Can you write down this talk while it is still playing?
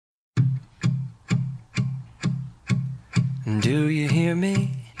Do you hear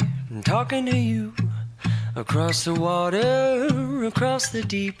me? I'm talking to you. Across the water, across the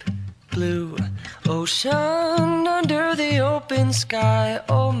deep blue ocean, under the open sky.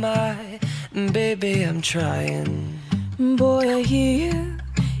 Oh my, baby, I'm trying. Boy, I hear you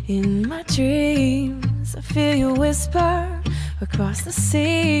in my dreams. I feel you whisper across the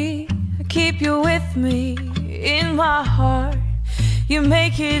sea. I keep you with me in my heart. You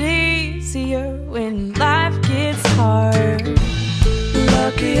make it easier when life gets hard.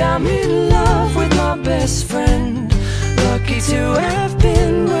 Lucky I'm in love with my best friend. Lucky to have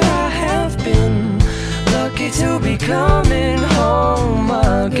been where I have been. Lucky to be coming home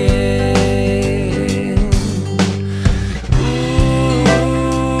again.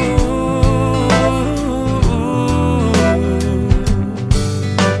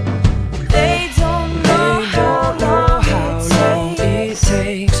 They don't know how long it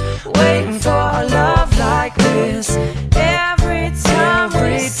takes waiting for a love like this. Every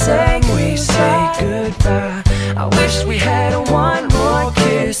time we say goodbye, I wish we had one more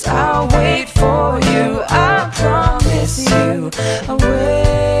kiss. I'll wait for you, I promise you I will.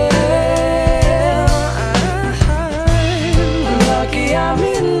 Lucky I'm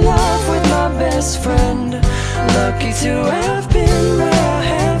in love with my best friend. Lucky to have been where I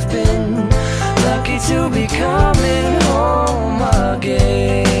have been. Lucky to be coming home again.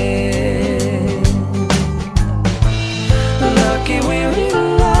 Lucky we're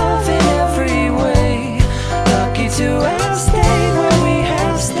in love in every way. Lucky to have stayed where we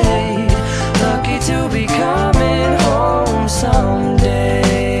have stayed. Lucky to be coming home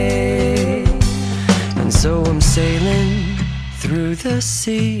someday. And so I'm sailing through the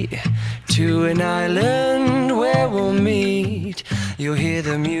sea to an island where we'll meet. You'll hear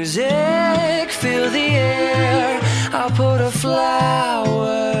the music, feel the air. I'll put a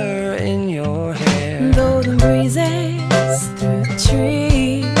flower in your hair. Though the breezes through the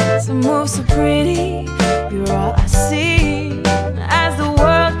trees move so pretty, you're all I see as the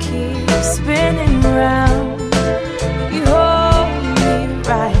world keeps spinning round. You hold me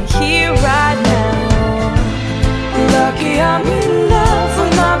right here, right now. Lucky I'm in love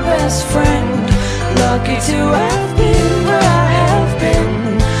with my best friend. Lucky to